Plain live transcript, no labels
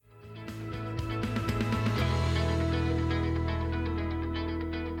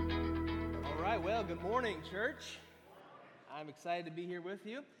Good morning, church. I'm excited to be here with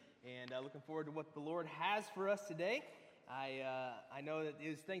you and looking forward to what the Lord has for us today. I know that it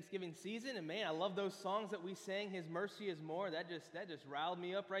is Thanksgiving season, and man, I love those songs that we sang, His Mercy is More. That just riled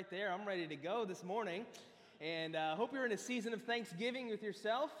me up right there. I'm ready to go this morning, and hope you're in a season of Thanksgiving with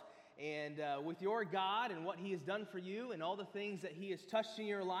yourself and with your God and what He has done for you and all the things that He has touched in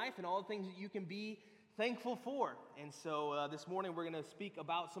your life and all the things that you can be thankful for. And so this morning we're going to speak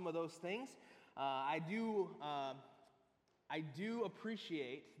about some of those things. I do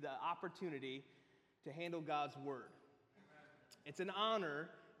appreciate the opportunity to handle God's Word. It's an honor,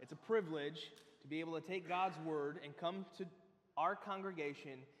 it's a privilege to be able to take God's Word and come to our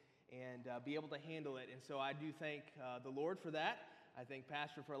congregation and be able to handle it. And so I do thank the Lord for that. I thank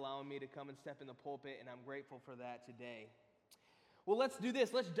Pastor for allowing me to come and step in the pulpit, and I'm grateful for that today. Well, let's do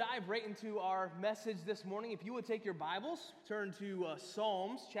this. Let's dive right into our message this morning. If you would take your Bibles, turn to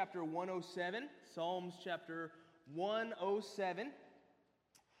Psalms chapter 107. Psalms chapter 107.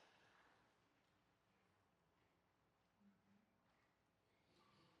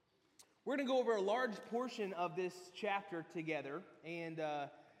 We're going to go over a large portion of this chapter together, and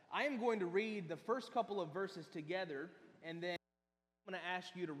I am going to read the first couple of verses together, and then I'm going to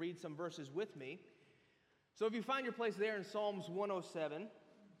ask you to read some verses with me. So if you find your place there in Psalms 107,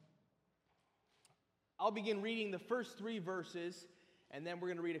 I'll begin reading the first 3 verses, and then we're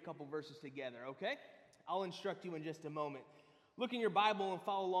going to read a couple verses together, okay? I'll instruct you in just a moment. Look in your Bible and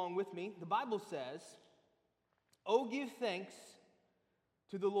follow along with me. The Bible says, "Oh, give thanks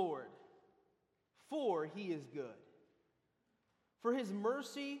to the Lord, for He is good. For His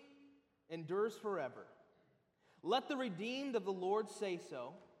mercy endures forever. Let the redeemed of the Lord say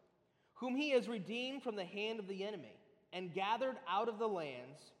so, whom He has redeemed from the hand of the enemy, and gathered out of the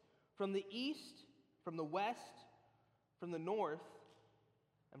lands, from the east, from the west, from the north,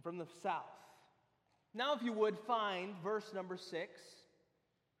 and from the south." Now, if you would, find verse number 6.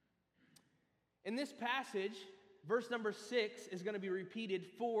 In this passage, verse number 6 is going to be repeated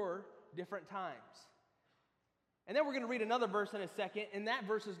 4 different times. And then we're going to read another verse in a second, and that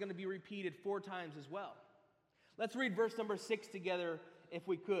verse is going to be repeated 4 times as well. Let's read verse number 6 together if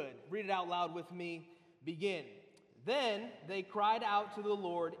we could. Read it out loud with me. Begin. "Then they cried out to the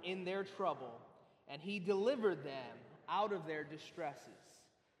Lord in their trouble, and He delivered them out of their distresses."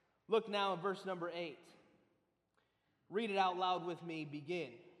 Look now at verse number 8. Read it out loud with me.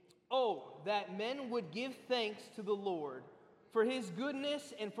 Begin. "Oh, that men would give thanks to the Lord for His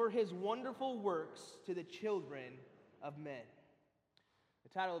goodness and for His wonderful works to the children of men." The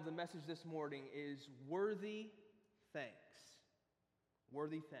title of the message this morning is Worthy Thanks.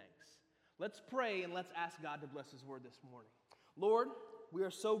 Worthy thanks. Let's pray and let's ask God to bless His word this morning. Lord, we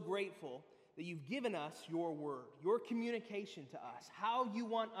are so grateful that You've given us Your word, Your communication to us, how You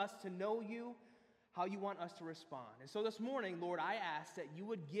want us to know You, how You want us to respond. And so this morning, Lord, I ask that You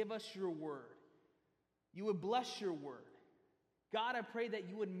would give us Your word. You would bless Your word. God, I pray that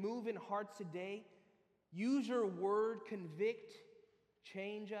You would move in hearts today. Use Your word, convict,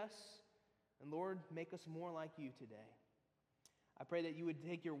 change us, and Lord, make us more like You today. I pray that You would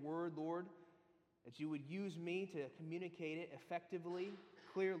take Your word, Lord, that You would use me to communicate it effectively,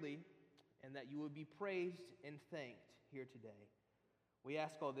 clearly, and that You would be praised and thanked here today. We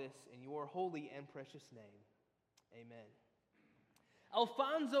ask all this in Your holy and precious name. Amen.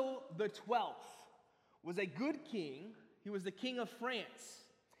 Alfonso XII was a good king. He was the king of France.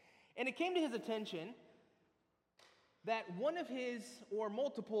 And it came to his attention that one of his, or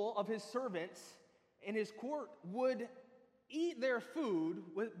multiple of his servants in his court would eat their food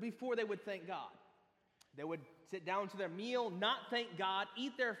before they would thank God. They would sit down to their meal, not thank God,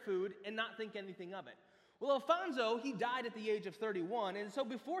 eat their food, and not think anything of it. Well, Alfonso, he died at the age of 31, and so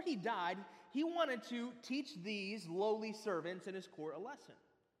before he died, he wanted to teach these lowly servants in his court a lesson.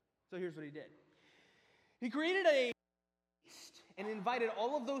 So here's what he did. He created a feast and invited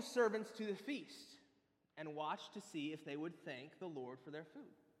all of those servants to the feast and watched to see if they would thank the Lord for their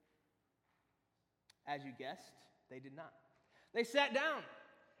food. As you guessed, they did not. They sat down,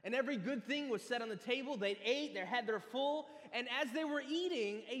 and every good thing was set on the table. They ate, they had their full, and as they were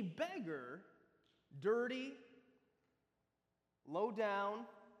eating, a beggar, dirty, low down,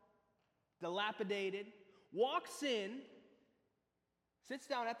 dilapidated, walks in, sits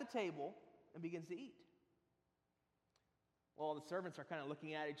down at the table, and begins to eat. Well, the servants are kind of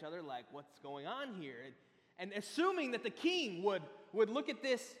looking at each other like, what's going on here? And assuming that the king would look at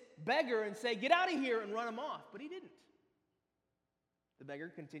this beggar and say, get out of here, and run him off. But he didn't. The beggar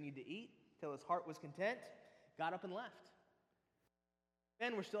continued to eat till his heart was content, got up and left.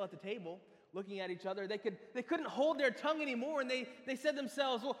 Men were still at the table, looking at each other. They couldn't hold their tongue anymore, and they said to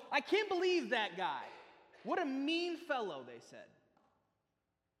themselves, well, I can't believe that guy. What a mean fellow, they said.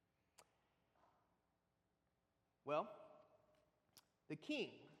 Well, the king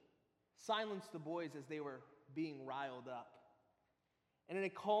silenced the boys as they were being riled up. And in a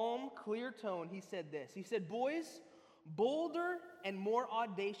calm, clear tone, he said this. He said, boys, bolder and more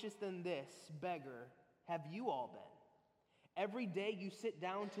audacious than this beggar have you all been. Every day you sit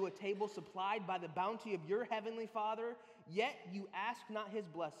down to a table supplied by the bounty of your heavenly Father, yet you ask not his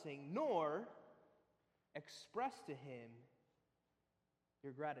blessing, nor express to him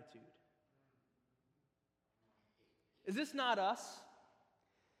your gratitude. Is this not us?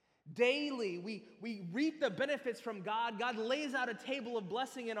 Daily, we reap the benefits from God. God lays out a table of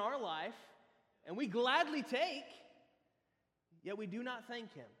blessing in our life, and we gladly take, yet we do not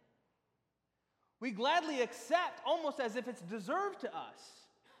thank him. We gladly accept almost as if it's deserved to us,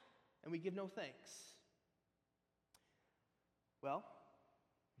 and we give no thanks. Well,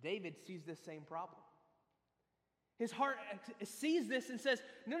 David sees this same problem. His heart sees this and says,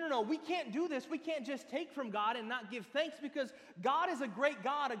 no, we can't do this. We can't just take from God and not give thanks, because God is a great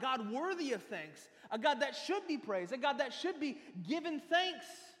God, a God worthy of thanks, a God that should be praised, a God that should be given thanks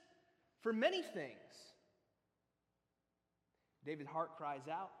for many things. David's heart cries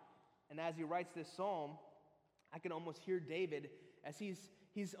out, and as he writes this psalm, I can almost hear David as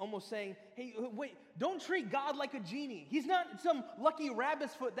he's almost saying, hey, wait, don't treat God like a genie. He's not some lucky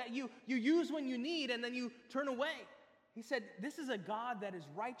rabbit's foot that you use when you need and then you turn away. He said, this is a God that is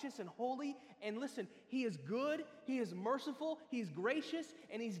righteous and holy. And listen, he is good, he is merciful, he's gracious,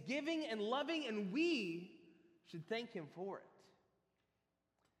 and he's giving and loving, and we should thank him for it.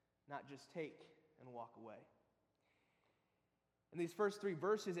 Not just take and walk away. In these first 3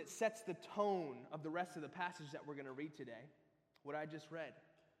 verses, it sets the tone of the rest of the passage that we're going to read today, what I just read.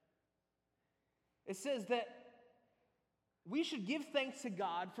 It says that we should give thanks to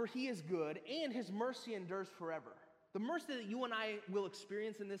God, for he is good, and his mercy endures forever. The mercy that you and I will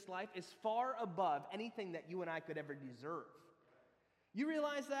experience in this life is far above anything that you and I could ever deserve. You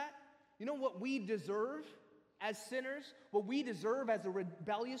realize that? You know what we deserve as sinners? What we deserve as a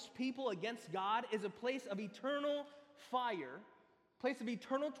rebellious people against God is a place of eternal fire, place of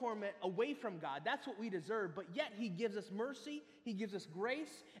eternal torment away from God. That's what we deserve, but yet he gives us mercy, he gives us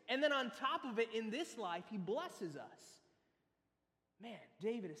grace, and then on top of it, in this life, he blesses us. Man,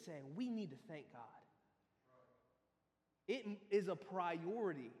 David is saying we need to thank God. It is a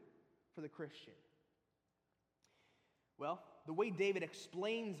priority for the Christian. Well, the way David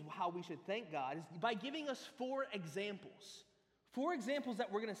explains how we should thank God is by giving us 4 examples. 4 examples that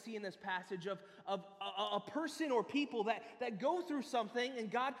we're going to see in this passage of a person or people that go through something,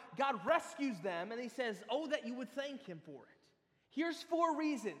 and God rescues them, and he says, oh, that you would thank him for it. Here's 4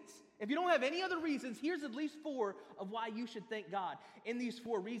 reasons. If you don't have any other reasons, here's at least 4 of why you should thank God. In these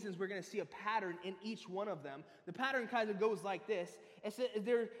 4 reasons, we're going to see a pattern in each one of them. The pattern kind of goes like this.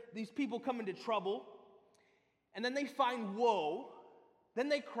 These people come into trouble, and then they find woe, then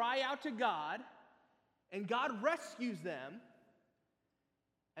they cry out to God, and God rescues them,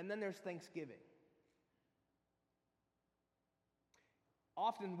 and then there's thanksgiving.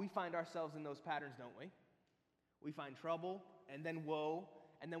 Often we find ourselves in those patterns, don't we? We find trouble, and then woe,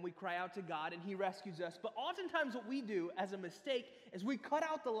 and then we cry out to God, and he rescues us. But oftentimes what we do as a mistake is we cut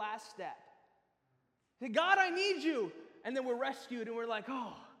out the last step. Say, God, I need you. And then we're rescued, and we're like,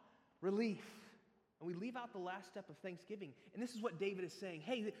 oh, relief. And we leave out the last step of thanksgiving. And this is what David is saying.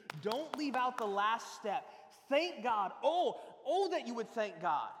 Hey, don't leave out the last step. Thank God. Oh, that you would thank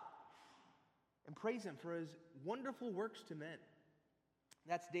God. And praise him for his wonderful works to men.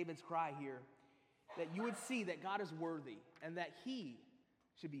 That's David's cry here. That you would see that God is worthy and that he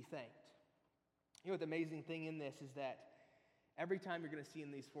should be thanked. You know what the amazing thing in this is that every time you're going to see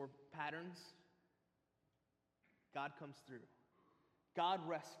in these 4 patterns, God comes through. God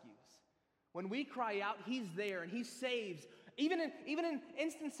rescues. When we cry out, he's there and he saves. Even in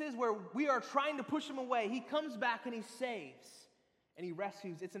instances where we are trying to push him away, he comes back and he saves and he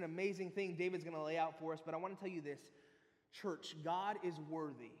rescues. It's an amazing thing David's going to lay out for us, but I want to tell you this. Church, God is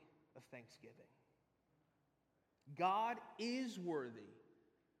worthy of thanksgiving. God is worthy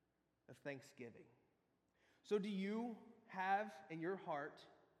of thanksgiving. So do you have in your heart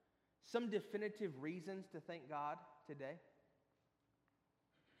some definitive reasons to thank God today?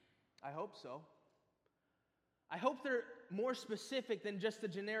 I hope so. I hope they're more specific than just the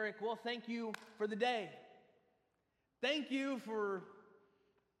generic, well, thank you for the day. Thank you for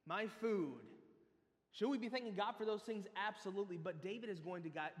my food. Should we be thanking God for those things? Absolutely. But David is going to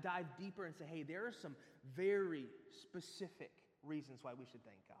dive deeper and say, hey, there are some very specific reasons why we should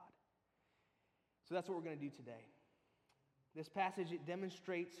thank God. So that's what we're going to do today. This passage, it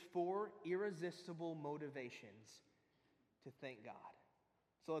demonstrates 4 irresistible motivations to thank God.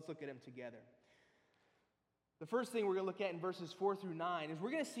 So let's look at them together. The first thing we're going to look at in verses 4 through 9 is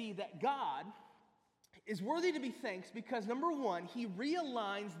we're going to see that God is worthy to be thanked because, number one, He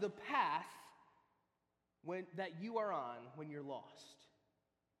realigns the path that you are on when you're lost.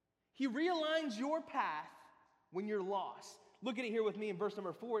 He realigns your path when you're lost. Look at it here with me in verse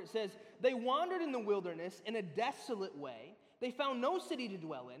number 4. It says, "They wandered in the wilderness in a desolate way. They found no city to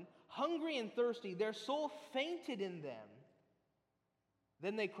dwell in. Hungry and thirsty, their soul fainted in them.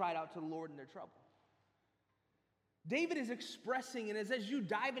 Then they cried out to the Lord in their trouble." David is expressing, and as you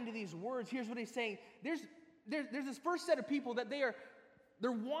dive into these words, here's what he's saying. There's this first set of people that they're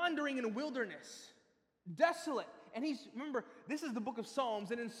wandering in a wilderness, desolate. And remember, this is the book of Psalms,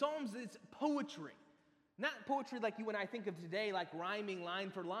 and in Psalms it's poetry. Not poetry like you and I think of today, like rhyming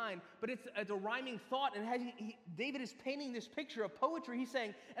line for line, but it's a rhyming thought. And David is painting this picture of poetry. He's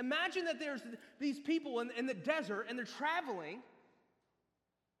saying, imagine that there's these people in the desert, and they're traveling,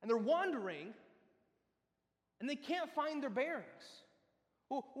 and they're wandering, and they can't find their bearings.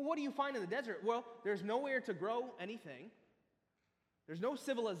 Well, what do you find in the desert? Well, there's nowhere to grow anything. There's no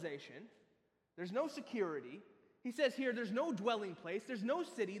civilization. There's no security. He says here, there's no dwelling place. There's no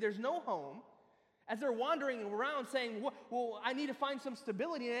city. There's no home. As they're wandering around saying, well, I need to find some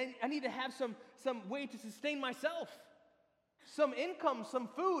stability, and I need to have some way to sustain myself, some income, some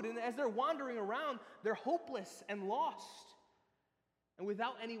food. And as they're wandering around, they're hopeless and lost and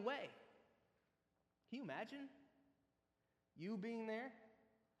without any way. Can you imagine you being there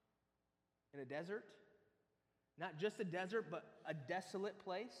in a desert? Not just a desert, but a desolate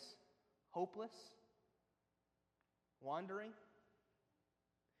place, hopeless, wandering.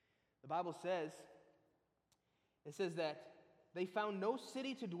 The Bible says, that they found no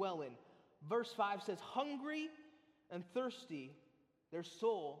city to dwell in. Verse 5 says, hungry and thirsty, their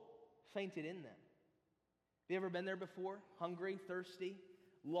soul fainted in them. Have you ever been there before? Hungry, thirsty,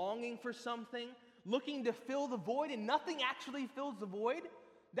 longing for something, looking to fill the void, and nothing actually fills the void?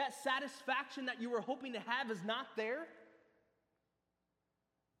 That satisfaction that you were hoping to have is not there?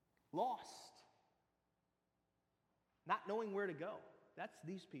 Lost. Not knowing where to go. That's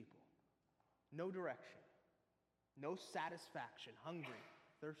these people. No direction. No satisfaction. Hungry,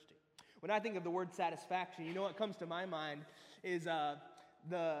 thirsty. When I think of the word satisfaction, you know what comes to my mind is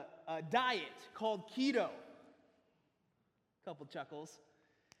the diet called keto. Couple chuckles.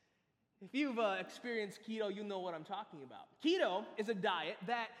 If you've experienced keto, you know what I'm talking about. Keto is a diet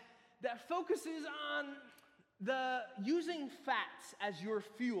that focuses on using fats as your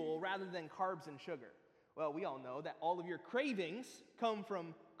fuel rather than carbs and sugar. Well, we all know that all of your cravings come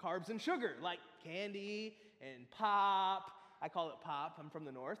from carbs and sugar, like candy and pop. I call it pop. I'm from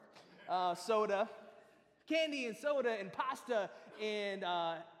the north. Soda. Candy and soda and pasta and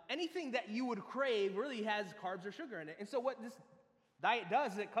anything that you would crave really has carbs or sugar in it. And so what this diet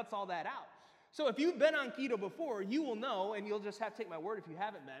does is it cuts all that out. So if you've been on keto before, you will know, and you'll just have to take my word if you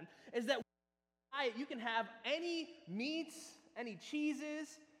haven't been, is that you can have any meats, any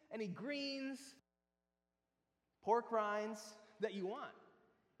cheeses, any greens, pork rinds that you want.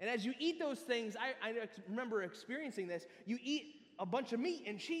 And as you eat those things, I remember experiencing this, you eat a bunch of meat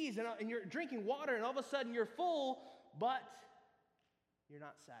and cheese and you're drinking water and all of a sudden you're full, but you're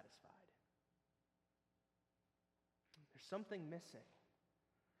not satisfied. There's something missing.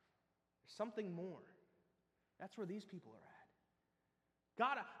 There's something more. That's where these people are at.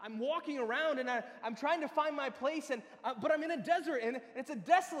 God, I'm walking around and I'm trying to find my place, but I'm in a desert and it's a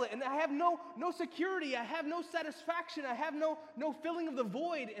desolate and I have no security. I have no satisfaction. I have no filling of the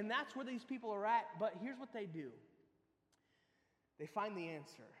void, and that's where these people are at. But here's what they do. They find the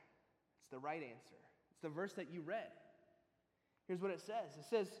answer. It's the right answer. It's the verse that you read. Here's what it says. It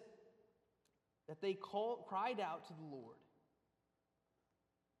says that they cried out to the Lord,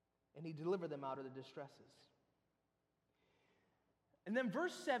 and He delivered them out of their distresses. And then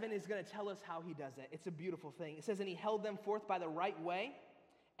verse 7 is going to tell us how He does it. It's a beautiful thing. It says, and He held them forth by the right way,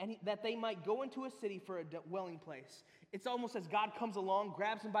 and that they might go into a city for a dwelling place. It's almost as God comes along,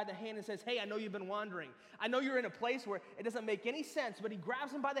 grabs them by the hand and says, hey, I know you've been wandering. I know you're in a place where it doesn't make any sense, but He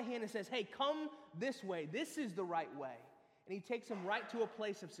grabs them by the hand and says, hey, come this way. This is the right way. And He takes them right to a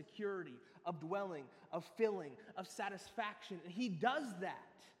place of security, of dwelling, of filling, of satisfaction. And He does that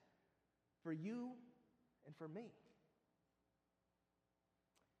for you and for me.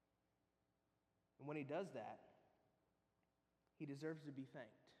 And when He does that, He deserves to be thanked.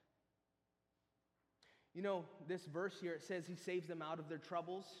 You know, this verse here, it says He saves them out of their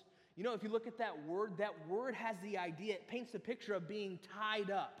troubles. You know, if you look at that word has the idea, it paints the picture of being tied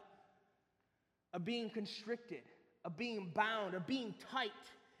up. of being constricted, of being bound, of being tight.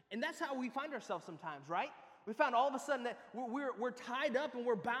 And that's how we find ourselves sometimes, right? We found all of a sudden that we're tied up and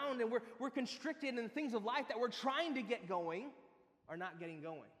we're bound and we're constricted in the things of life that we're trying to get going are not getting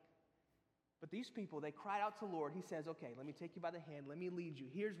going. But these people, they cried out to the Lord. He says, okay, let me take you by the hand. Let me lead you.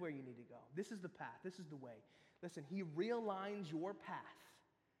 Here's where you need to go. This is the path. This is the way. Listen, he realigns your path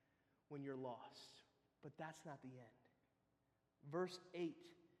when you're lost. But that's not the end. Verse 8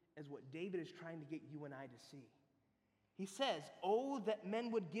 is what David is trying to get you and I to see. He says, oh, that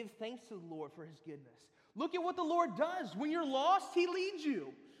men would give thanks to the Lord for his goodness. Look at what the Lord does. When you're lost, he leads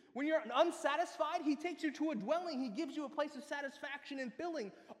you. When you're unsatisfied, he takes you to a dwelling. He gives you a place of satisfaction and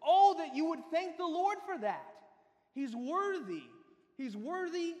filling. Oh, that you would thank the Lord for that. He's worthy. He's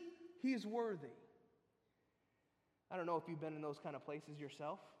worthy. He is worthy. I don't know if you've been in those kind of places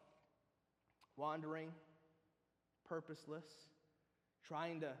yourself. Wandering, purposeless,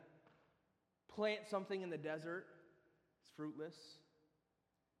 trying to plant something in the desert. It's fruitless.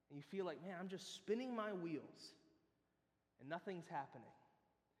 And you feel like, man, I'm just spinning my wheels and nothing's happening.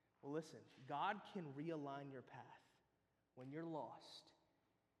 Well, listen, God can realign your path when you're lost.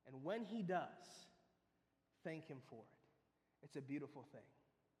 And when he does, thank him for it. It's a beautiful thing.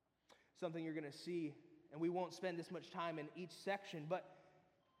 Something you're going to see, and we won't spend this much time in each section, but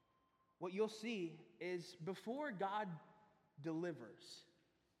what you'll see is before God delivers,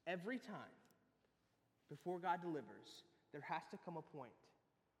 every time, before God delivers, there has to come a point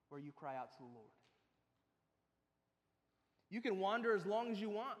where you cry out to the Lord. You can wander as long as you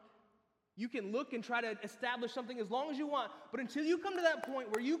want. You can look and try to establish something as long as you want. But until you come to that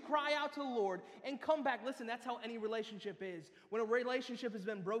point where you cry out to the Lord and come back, listen, that's how any relationship is. When a relationship has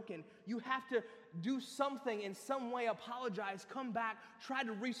been broken, you have to do something in some way, apologize, come back, try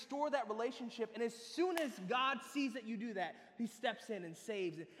to restore that relationship. And as soon as God sees that you do that, he steps in and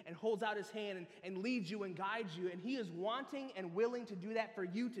saves and holds out his hand and leads you and guides you. And he is wanting and willing to do that for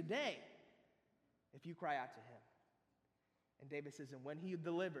you today if you cry out to him. And David says, and when he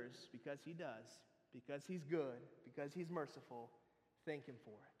delivers, because he does, because he's good, because he's merciful, thank him for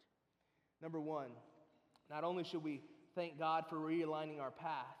it. Number one, not only should we thank God for realigning our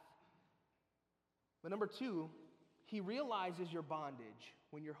path, but number two, he realizes your bondage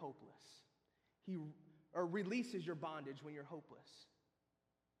when you're hopeless. He releases your bondage when you're hopeless.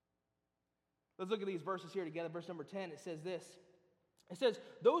 Let's look at these verses here together. Verse number 10, it says this. It says,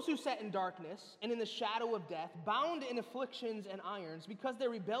 those who sat in darkness and in the shadow of death, bound in afflictions and irons, because they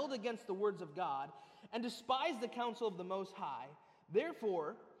rebelled against the words of God and despised the counsel of the Most High,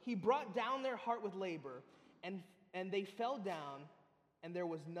 therefore he brought down their heart with labor, and they fell down, and there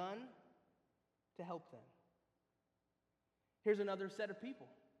was none to help them. Here's another set of people.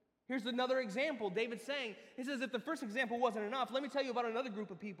 Here's another example. David's saying, he says, if the first example wasn't enough, let me tell you about another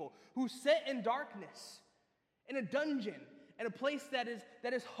group of people who sit in darkness, in a dungeon, in a place that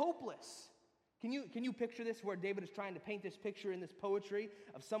is hopeless. Can you picture this, where David is trying to paint this picture in this poetry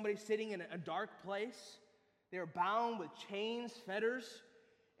of somebody sitting in a dark place? They're bound with chains, fetters,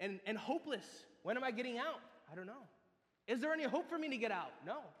 and hopeless. When am I getting out? I don't know. Is there any hope for me to get out?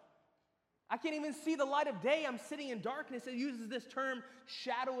 No. I can't even see the light of day. I'm sitting in darkness. It uses this term,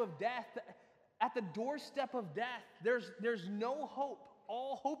 shadow of death. At the doorstep of death, there's no hope.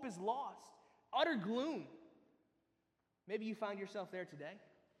 All hope is lost. Utter gloom. Maybe you find yourself there today,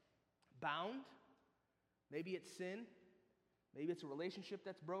 bound. Maybe it's sin. Maybe it's a relationship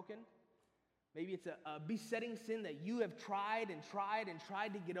that's broken. Maybe it's a besetting sin that you have tried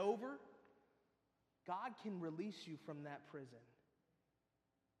to get over. God can release you from that prison.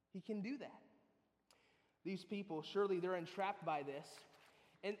 He can do that. These people, surely they're entrapped by this.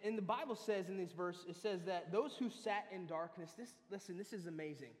 And the Bible says in this verse, it says that those who sat in darkness, this is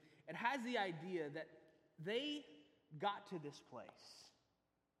amazing. It has the idea that they got to this place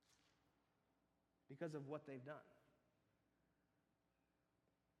because of what they've done.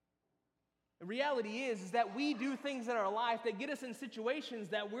 The reality is that we do things in our life that get us in situations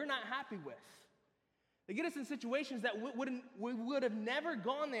that we're not happy with. They get us in situations that we would have never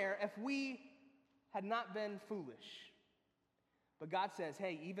gone there if we had not been foolish. But God says,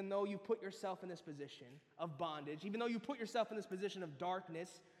 hey, even though you put yourself in this position of bondage, even though you put yourself in this position of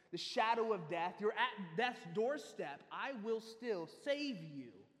darkness, the shadow of death, you're at death's doorstep, I will still save you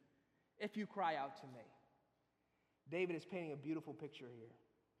if you cry out to me. David is painting a beautiful picture here.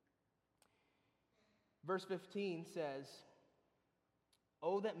 Verse 15 says,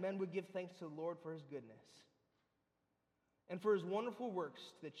 oh, that men would give thanks to the Lord for his goodness and for his wonderful works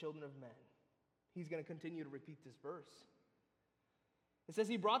to the children of men. He's going to continue to repeat this verse. It says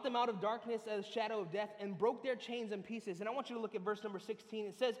he brought them out of darkness as a shadow of death and broke their chains in pieces. And I want you to look at verse number 16.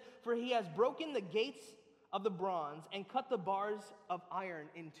 It says, for he has broken the gates of the bronze and cut the bars of iron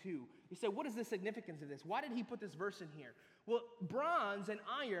in two. You say, what is the significance of this? Why did he put this verse in here? Well, bronze and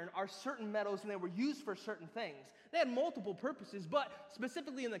iron are certain metals and they were used for certain things. They had multiple purposes, but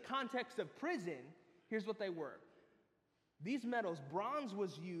specifically in the context of prison, here's what they were. These metals, bronze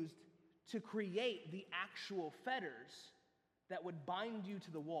was used to create the actual fetters that would bind you to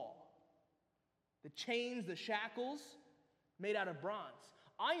the wall. The chains, the shackles, made out of bronze.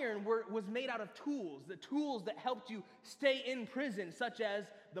 Iron was made out of tools, the tools that helped you stay in prison, such as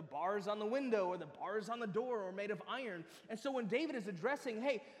the bars on the window or the bars on the door are made of iron. And so when David is addressing,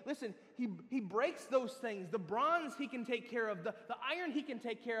 hey, listen, he breaks those things. The bronze he can take care of, the iron he can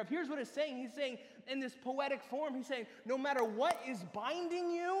take care of. Here's what he's saying. He's saying in this poetic form, he's saying, no matter what is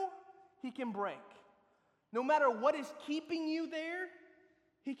binding you, he can break. No matter what is keeping you there,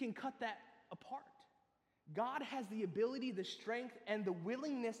 he can cut that apart. God has the ability, the strength, and the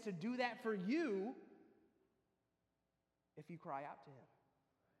willingness to do that for you if you cry out to him.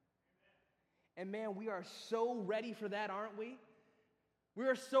 And man, we are so ready for that, aren't we? We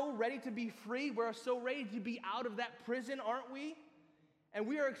are so ready to be free. We are so ready to be out of that prison, aren't we? And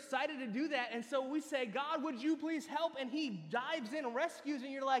we are excited to do that. And so we say, God, would you please help? And he dives in and rescues,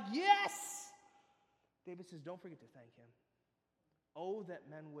 and you're like, yes! David says, don't forget to thank him. Oh, that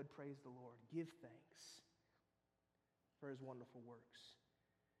men would praise the Lord. Give thanks for his wonderful works.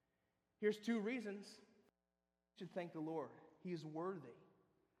 Here's 2 reasons you should thank the Lord. He is worthy.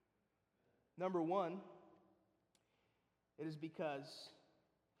 Number 1, it is because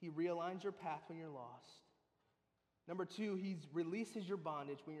he realigns your path when you're lost. Number 2, he releases your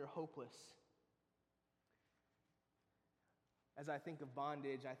bondage when you're hopeless. As I think of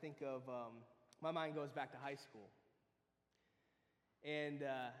bondage, I think of, my mind goes back to high school. And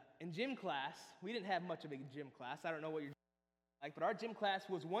in gym class, we didn't have much of a gym class. I don't know what you're like, but our gym class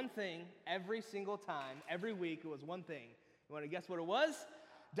was one thing every single time, every week. It was one thing. You want to guess what it was?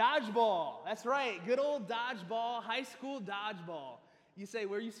 Dodgeball. That's right. Good old dodgeball, high school dodgeball. You say,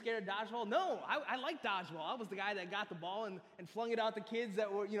 were you scared of dodgeball? No, I like dodgeball. I was the guy that got the ball and flung it out to kids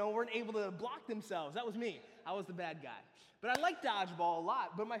that weren't able to block themselves. That was me. I was the bad guy. But I liked dodgeball a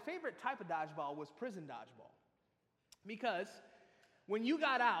lot. But my favorite type of dodgeball was prison dodgeball. Because when you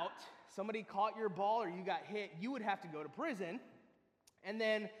got out, somebody caught your ball or you got hit, you would have to go to prison. And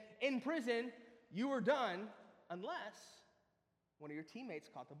then in prison, you were done unless one of your teammates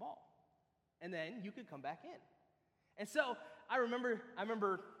caught the ball. And then you could come back in. And so I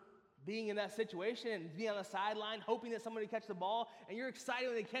remember being in that situation and being on the sideline, hoping that somebody would catch the ball, and you're excited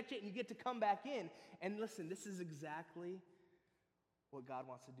when they catch it and you get to come back in. And listen, this is exactly what God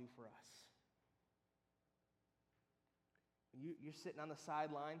wants to do for us. You're sitting on the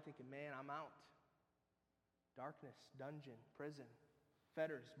sideline thinking, man, I'm out. Darkness, dungeon, prison,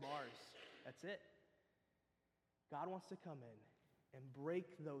 fetters, bars. That's it. God wants to come in and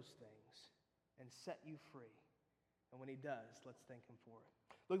break those things and set you free. And when he does, let's thank him for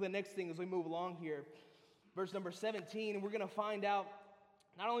it. Look at the next thing as we move along here. Verse number 17, and we're going to find out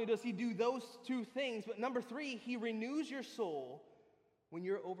not only does he do those 2 things, but number 3, he renews your soul when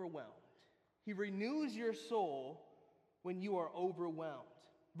you're overwhelmed. He renews your soul when you are overwhelmed.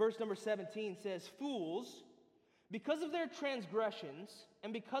 Verse number 17 says, fools, because of their transgressions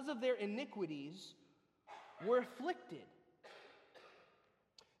and because of their iniquities, were afflicted.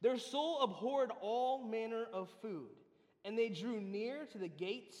 Their soul abhorred all manner of food, and they drew near to the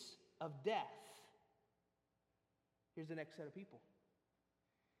gates of death. Here's the next set of people.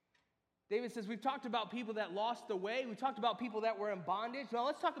 David says, we've talked about people that lost the way. We talked about people that were in bondage. Now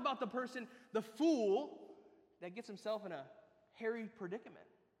let's talk about the person, the fool, that gets himself in a hairy predicament.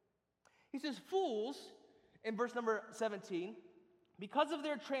 He says, fools, in verse number 17, because of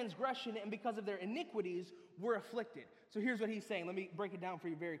their transgression and because of their iniquities, were afflicted. So here's what he's saying. Let me break it down for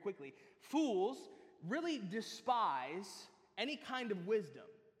you very quickly. Fools really despise any kind of wisdom.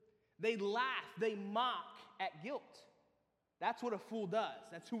 They laugh, they mock at guilt. That's what a fool does.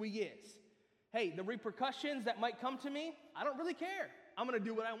 That's who he is. Hey, the repercussions that might come to me, I don't really care. I'm going to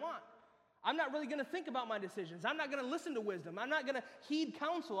do what I want. I'm not really going to think about my decisions. I'm not going to listen to wisdom. I'm not going to heed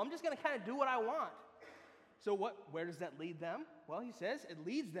counsel. I'm just going to kind of do what I want. So where does that lead them? Well, he says it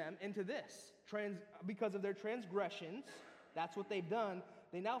leads them into this. Because of their transgressions, that's what they've done,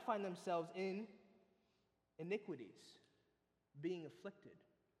 they now find themselves in iniquities, being afflicted.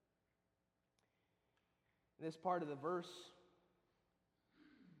 In this part of the verse,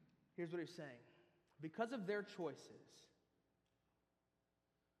 here's what he's saying. Because of their choices,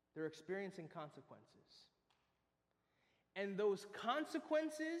 they're experiencing consequences. And those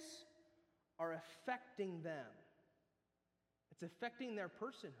consequences are affecting them. It's affecting their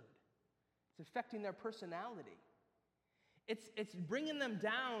personhood. It's affecting their personality. It's bringing them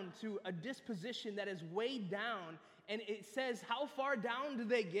down to a disposition that is weighed down. And it says, how far down do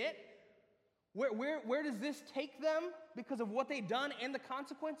they get? Where does this take them because of what they've done and the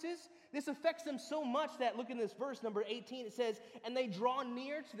consequences? This affects them so much that, look in this verse, number 18, it says, and they draw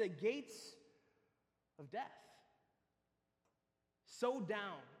near to the gates of death. So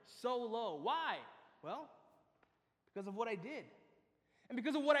down, so low. Why? Well, because of what I did. And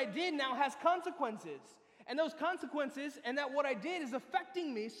because of what I did now has consequences. And those consequences and that what I did is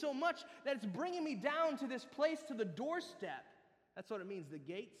affecting me so much that it's bringing me down to this place, to the doorstep. That's what it means, the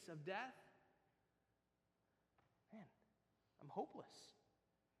gates of death. Man, I'm hopeless.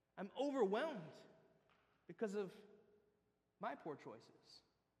 I'm overwhelmed because of my poor choices.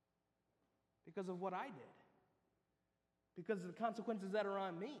 Because of what I did. Because of the consequences that are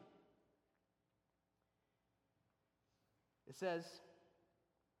on me. It says,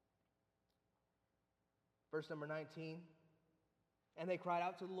 verse number 19, and they cried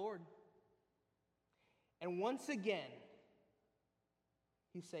out to the Lord. And once again,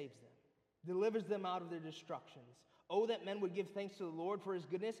 he saves them, delivers them out of their destructions. Oh, that men would give thanks to the Lord for his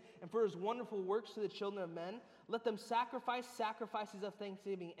goodness and for his wonderful works to the children of men. Let them sacrifice sacrifices of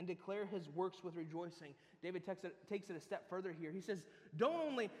thanksgiving and declare his works with rejoicing. David takes it a step further here. He says, don't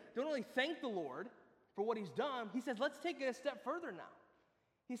only thank the Lord for what he's done. He says, let's take it a step further now.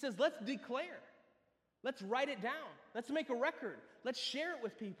 He says, let's declare. Let's write it down. Let's make a record. Let's share it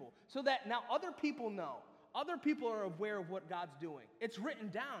with people so that now other people know. Other people are aware of what God's doing. It's written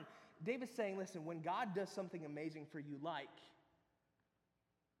down. David's saying, listen, when God does something amazing for you, like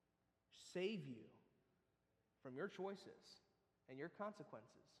save you from your choices and your consequences,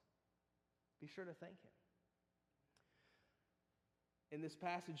 be sure to thank him. In this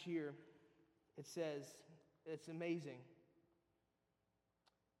passage here, it says, it's amazing.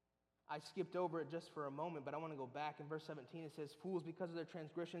 I skipped over it just for a moment, but I want to go back. In verse 17, it says, fools, because of their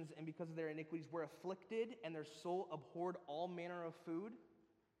transgressions and because of their iniquities, were afflicted, and their soul abhorred all manner of food.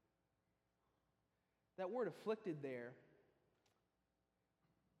 That word afflicted there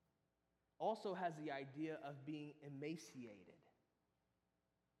also has the idea of being emaciated.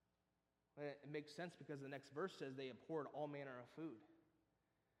 It makes sense because the next verse says they abhorred all manner of food.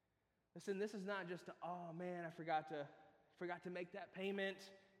 Listen, this is not just, oh man, I forgot to make that payment,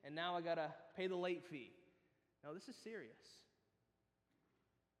 and now I got to pay the late fee. No, this is serious.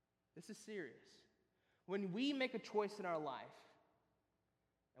 This is serious. When we make a choice in our life,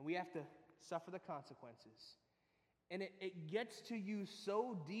 and we have to suffer the consequences, and it gets to you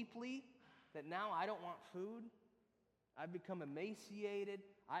so deeply that now I don't want food, I've become emaciated,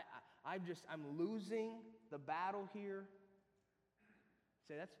 I'm losing the battle here.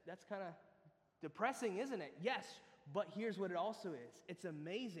 Say, that's kind of depressing, isn't it? Yes, but here's what it also is. It's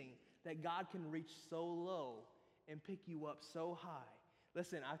amazing that God can reach so low and pick you up so high.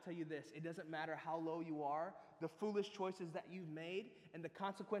 Listen, I'll tell you this. It doesn't matter how low you are, the foolish choices that you've made, and the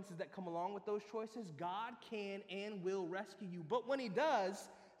consequences that come along with those choices, God can and will rescue you. But when he does,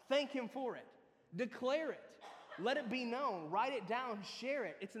 thank him for it. Declare it. Let it be known. Write it down. Share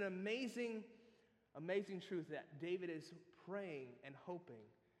it. It's an amazing, amazing truth that David is praying and hoping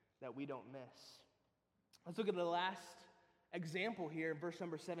that we don't miss. Let's look at the last example here in verse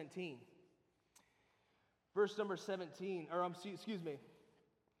number 17. Verse number 17, excuse me.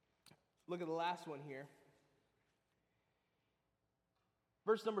 Look at the last one here.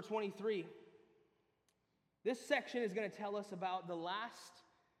 Verse number 23. This section is going to tell us about the last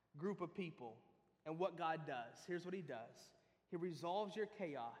group of people and what God does. Here's what he does. He resolves your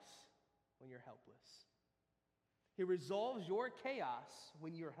chaos when you're helpless. He resolves your chaos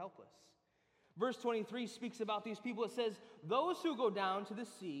when you're helpless. Verse 23 speaks about these people. It says, those who go down to the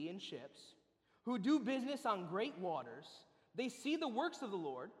sea in ships, who do business on great waters, they see the works of the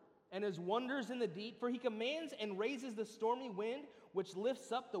Lord and his wonders in the deep, for he commands and raises the stormy wind, which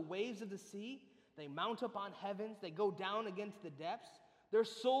lifts up the waves of the sea. They mount up on heavens. They go down again to the depths. Their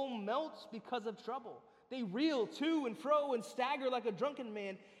soul melts because of trouble. They reel to and fro and stagger like a drunken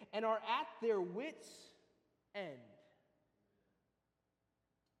man and are at their wits' end.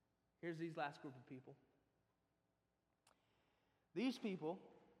 Here's these last group of people. These people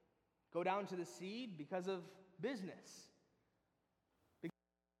go down to the sea because of business. It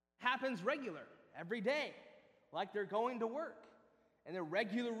happens regular, every day, like they're going to work. And their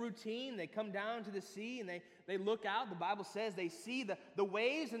regular routine, they come down to the sea and they look out. The Bible says they see the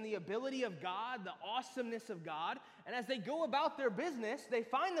waves and the ability of God, the awesomeness of God. And as they go about their business, they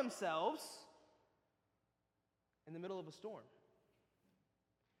find themselves in the middle of a storm.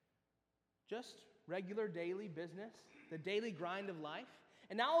 Just regular daily business, the daily grind of life.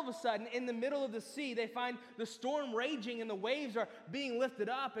 And now all of a sudden, in the middle of the sea, they find the storm raging and the waves are being lifted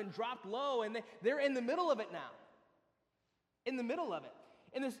up and dropped low, and they're in the middle of it now. In the middle of it.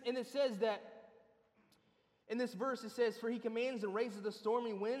 And it says that, in this verse it says, "For he commands and raises the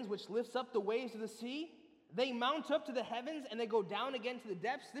stormy winds, which lifts up the waves of the sea. They mount up to the heavens, and they go down again to the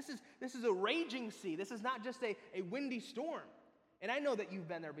depths." This is a raging sea. This is not just a windy storm. And I know that you've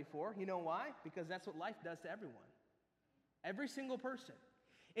been there before. You know why? Because that's what life does to everyone. Every single person.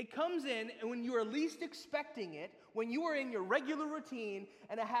 It comes in and when you are least expecting it, when you are in your regular routine,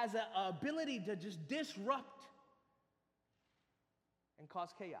 and it has an ability to just disrupt and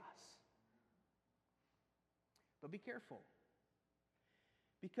cause chaos. But be careful.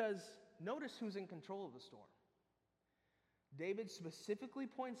 Because notice who's in control of the storm. David specifically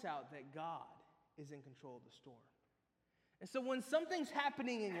points out that God is in control of the storm. And so when something's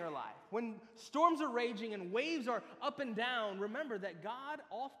happening in your life, when storms are raging and waves are up and down, remember that God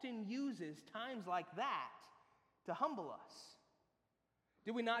often uses times like that to humble us.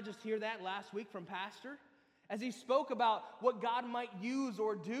 Did we not just hear that last week from Pastor? As he spoke about what God might use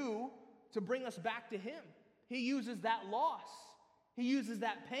or do to bring us back to him. He uses that loss. He uses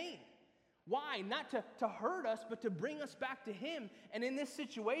that pain. Why? Not to hurt us, but to bring us back to him. And in this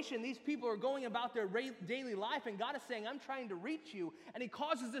situation, these people are going about their daily life, and God is saying, "I'm trying to reach you." And he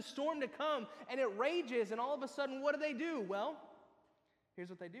causes this storm to come, and it rages, and all of a sudden, what do? Well, here's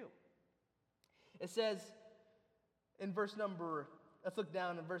what they do. It says in let's look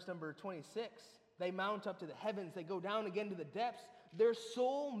down in verse number 26. They mount up to the heavens, they go down again to the depths. Their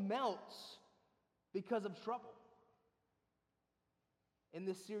soul melts because of trouble. In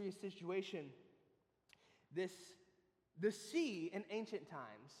this serious situation, the sea in ancient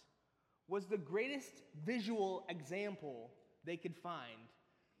times was the greatest visual example they could find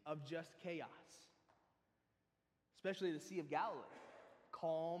of just chaos. Especially the Sea of Galilee.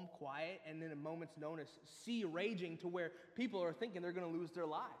 Calm, quiet, and in a moment's notice, sea raging to where people are thinking they're going to lose their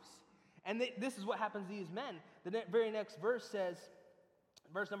lives. And this is what happens to these men. The very next verse says,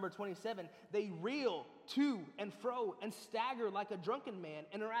 verse number 27, "They reel to and fro and stagger like a drunken man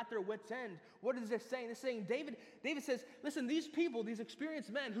and are at their wits' end." What is this saying? It's saying David says, listen, these people, these experienced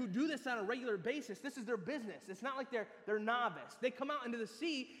men who do this on a regular basis, this is their business. It's not like they're novice. They come out into the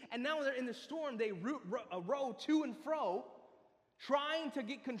sea, and now they're in the storm. They row to and fro, trying to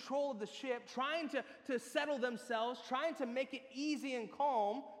get control of the ship, trying to settle themselves, trying to make it easy and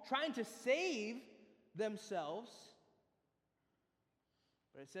calm, trying to save themselves.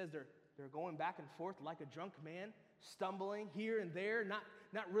 But it says they're going back and forth like a drunk man, stumbling here and there, not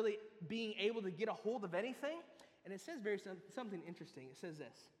really being able to get a hold of anything. And it says something interesting. It says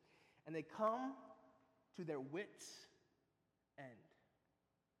this, "And they come to their wits' end."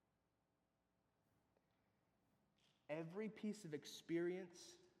 Every piece of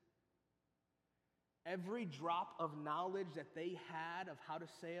experience, every drop of knowledge that they had of how to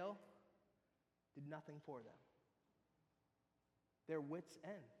sail did nothing for them. Their wits'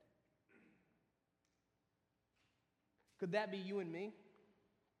 end. Could that be you and me?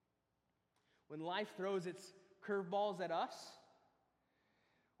 When life throws its curveballs at us?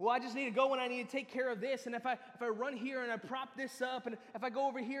 Well, I just need to go when I need to take care of this, and if I run here and I prop this up, and if I go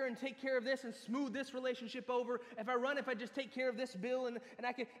over here and take care of this and smooth this relationship over, if I just take care of this bill and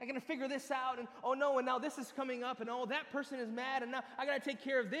I can figure this out, and oh no, and now this is coming up, and oh, that person is mad, and now I got to take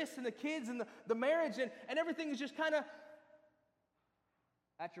care of this and the kids and the marriage, and everything is just kind of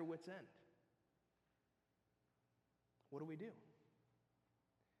at your wits' end. What do we do?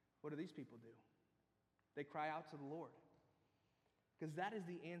 What do these people do? They cry out to the Lord. Because that is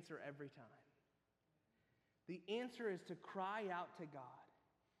the answer every time. The answer is to cry out to God.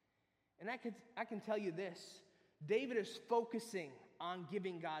 And I can tell you this. David is focusing on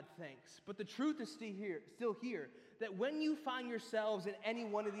giving God thanks. But the truth is still here, that when you find yourselves in any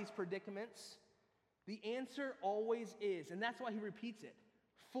one of these predicaments, the answer always is, and that's why he repeats it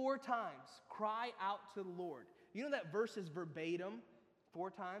 4 times, cry out to the Lord. You know that verse is verbatim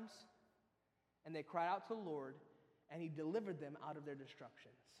 4 times? And they cried out to the Lord, and he delivered them out of their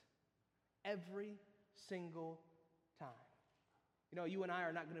destructions. Every single time. You know, you and I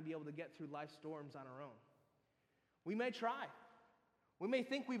are not going to be able to get through life's storms on our own. We may try. We may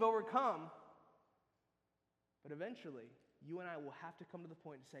think we've overcome. But eventually, you and I will have to come to the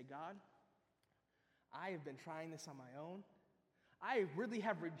point and say, God, I have been trying this on my own. I really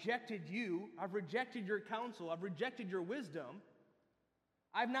have rejected you. I've rejected your counsel. I've rejected your wisdom.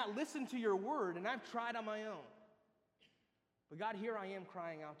 I've not listened to your word, and I've tried on my own. But God, here I am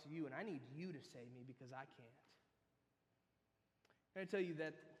crying out to you, and I need you to save me because I can't. I'm going to tell you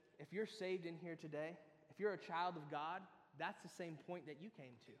that if you're saved in here today, if you're a child of God, that's the same point that you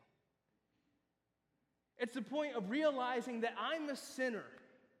came to. It's the point of realizing that I'm a sinner.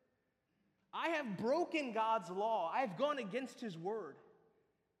 I have broken God's law. I have gone against His word.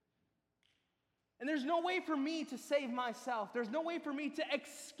 And there's no way for me to save myself. There's no way for me to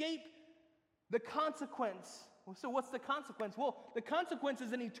escape the consequence. So what's the consequence? Well, the consequence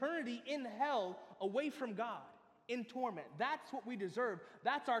is an eternity in hell away from God, in torment. That's what we deserve.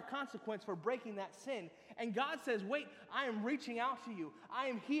 That's our consequence for breaking that sin. And God says, wait, I am reaching out to you. I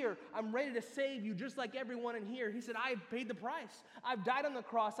am here. I'm ready to save you just like everyone in here. He said, I have paid the price. I've died on the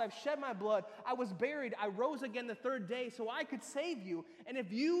cross. I've shed my blood. I was buried. I rose again the third day so I could save you. And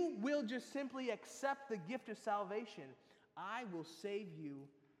if you will just simply accept the gift of salvation, I will save you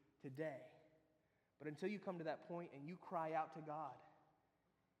today. But until you come to that point and you cry out to God,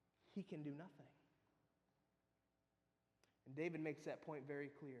 He can do nothing. And David makes that point very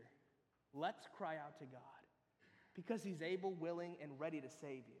clear. Let's cry out to God because He's able, willing, and ready to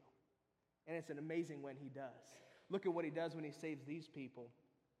save you. And it's an amazing when He does. Look at what He does when He saves these people.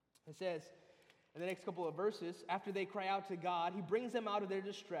 It says in the next couple of verses, after they cry out to God, He brings them out of their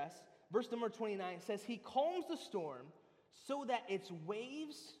distress. Verse number 29 says, He calms the storm so that its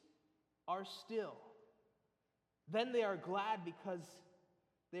waves are still. Then they are glad because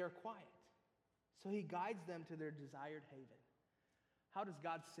they are quiet. So He guides them to their desired haven. How does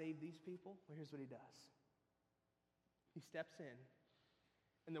God save these people? Well, here's what He does. He steps in.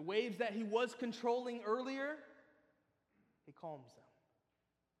 And the waves that He was controlling earlier, He calms them.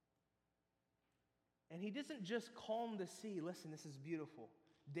 And He doesn't just calm the sea. Listen, this is beautiful.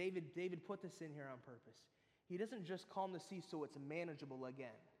 David put this in here on purpose. He doesn't just calm the sea so it's manageable again.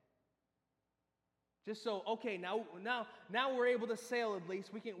 Just so, okay, now we're able to sail at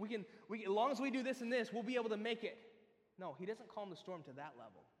least. We can, as long as we do this and this, we'll be able to make it. No, He doesn't calm the storm to that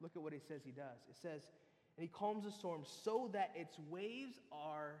level. Look at what He says He does. It says, and He calms the storm so that its waves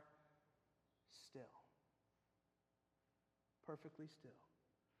are still. Perfectly still.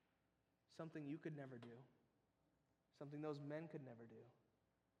 Something you could never do. Something those men could never do.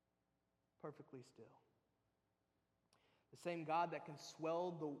 Perfectly still. The same God that can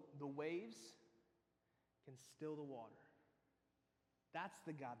swell the waves can still the water. That's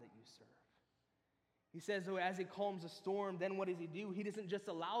the God that you serve. He says, so as He calms the storm, then what does He do? He doesn't just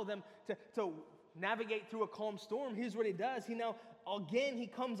allow them to navigate through a calm storm. Here's what He does. He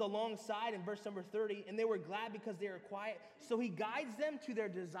comes alongside in verse number 30, and they were glad because they were quiet. So He guides them to their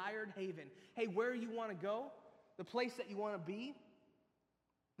desired haven. Hey, where you want to go, the place that you want to be,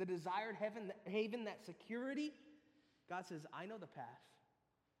 the desired haven, that security, God says, I know the path.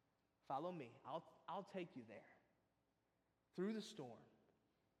 Follow me. I'll take you there. Through the storm.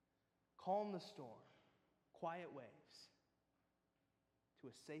 Calm the storm. Quiet waves. To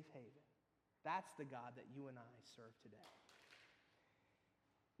a safe haven. That's the God that you and I serve today.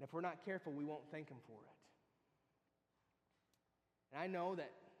 And if we're not careful, we won't thank Him for it. And I know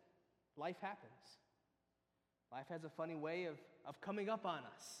that life happens. Life has a funny way of coming up on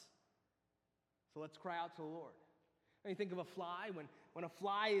us. So let's cry out to the Lord. When you think of a fly, when a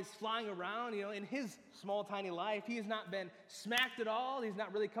fly is flying around, in his small, tiny life, he has not been smacked at all. He's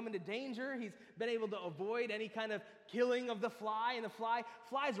not really come into danger. He's been able to avoid any kind of killing of the fly, and the fly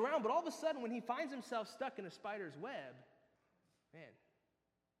flies around. But all of a sudden, when he finds himself stuck in a spider's web, man,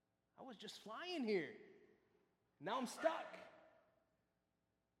 I was just flying here. Now I'm stuck.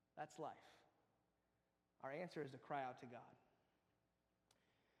 That's life. Our answer is to cry out to God.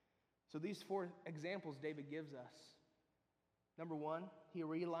 So these 4 examples David gives us. Number 1, He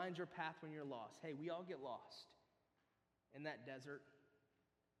realigns your path when you're lost. Hey, we all get lost in that desert.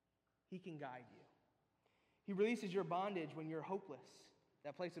 He can guide you. He releases your bondage when you're hopeless.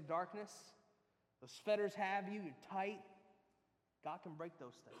 That place of darkness, those fetters have you, you're tight. God can break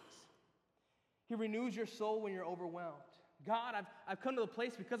those things. He renews your soul when you're overwhelmed. God, I've come to the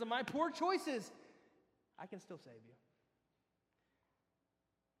place because of my poor choices. I can still save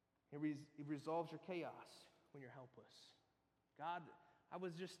you. He resolves your chaos when you're helpless. God, I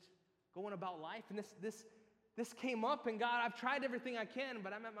was just going about life, and this came up, and God, I've tried everything I can,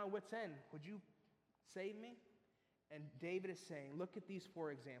 but I'm at my wit's end. Would you save me? And David is saying, look at these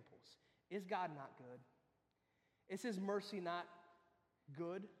 4 examples. Is God not good? Is His mercy not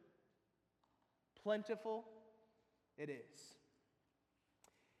good? Plentiful? It is.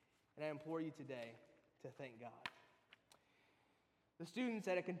 And I implore you today to thank God. The students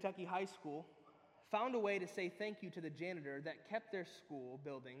at a Kentucky high school found a way to say thank you to the janitor that kept their school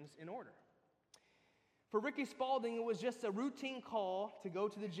buildings in order. For Ricky Spalding, it was just a routine call to go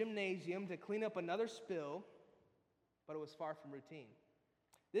to the gymnasium to clean up another spill, but it was far from routine.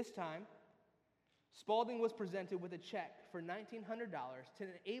 This time, Spaulding was presented with a check for $1,900 to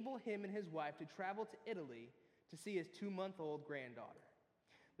enable him and his wife to travel to Italy to see his 2-month-old granddaughter.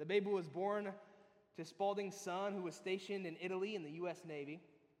 The baby was born to Spaulding's son, who was stationed in Italy in the U.S. Navy.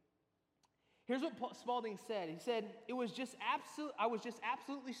 Here's what Spaulding said. He said, I was just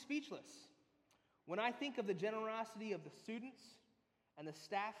absolutely speechless. When I think of the generosity of the students and the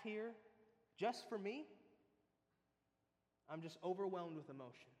staff here, just for me, I'm just overwhelmed with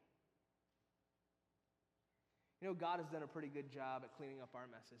emotion. You know, God has done a pretty good job at cleaning up our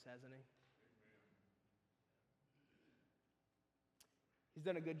messes, hasn't he? He's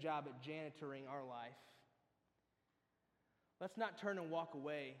done a good job at janitoring our life. Let's not turn and walk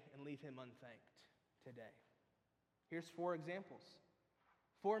away and leave him unthanked today. Here's 4 examples,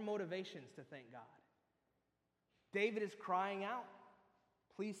 4 motivations to thank God. David is crying out.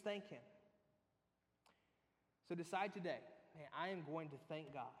 Please thank him. So decide today, hey, I am going to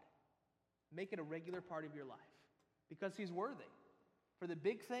thank God. Make it a regular part of your life because he's worthy. For the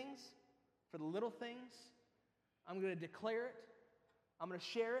big things, for the little things, I'm going to declare it. I'm going to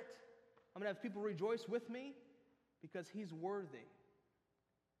share it. I'm going to have people rejoice with me because he's worthy.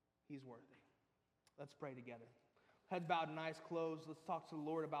 He's worthy. Let's pray together. Heads bowed and eyes closed. Let's talk to the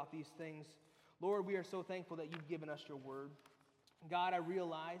Lord about these things. Lord, we are so thankful that you've given us your word. God, I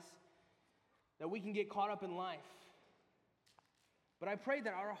realize that we can get caught up in life. But I pray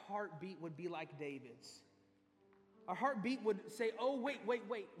that our heartbeat would be like David's. Our heartbeat would say, oh, wait.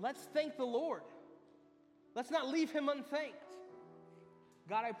 Let's thank the Lord. Let's not leave him unthanked.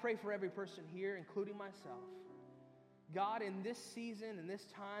 God, I pray for every person here, including myself. God, in this season, in this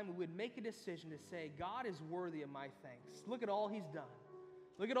time, we would make a decision to say, God is worthy of my thanks. Look at all he's done.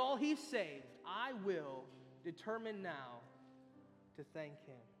 Look at all he's saved. I will determine now to thank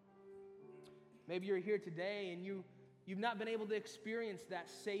him. Maybe you're here today and you've not been able to experience that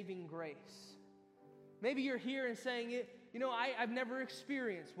saving grace. Maybe you're here and saying, I've never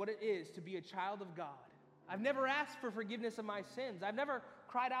experienced what it is to be a child of God. I've never asked for forgiveness of my sins. I've never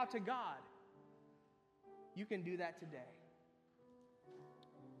cried out to God. You can do that today.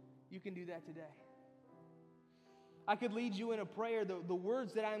 You can do that today. I could lead you in a prayer. The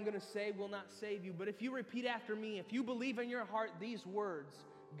words that I'm going to say will not save you. But if you repeat after me, if you believe in your heart these words,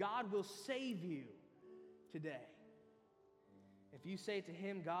 God will save you today. If you say to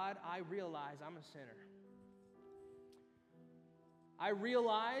him, God, I realize I'm a sinner. I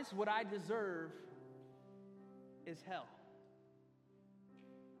realize what I deserve is hell.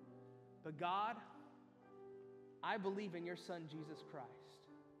 But God, I believe in your Son, Jesus Christ.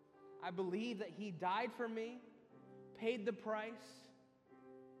 I believe that he died for me, paid the price,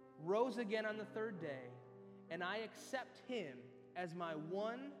 rose again on the 3rd day, and I accept him as my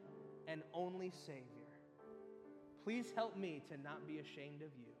one and only Savior. Please help me to not be ashamed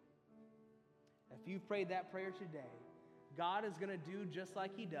of you. If you've prayed that prayer today, God is going to do just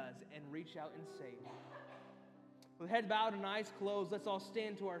like he does and reach out and save you. With head bowed and eyes closed, let's all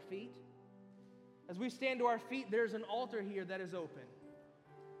stand to our feet. As we stand to our feet, there's an altar here that is open.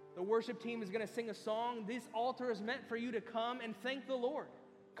 The worship team is going to sing a song. This altar is meant for you to come and thank the Lord.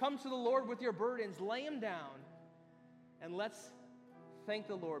 Come to the Lord with your burdens, lay them down, and let's thank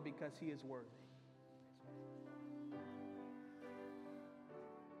the Lord because he is worthy.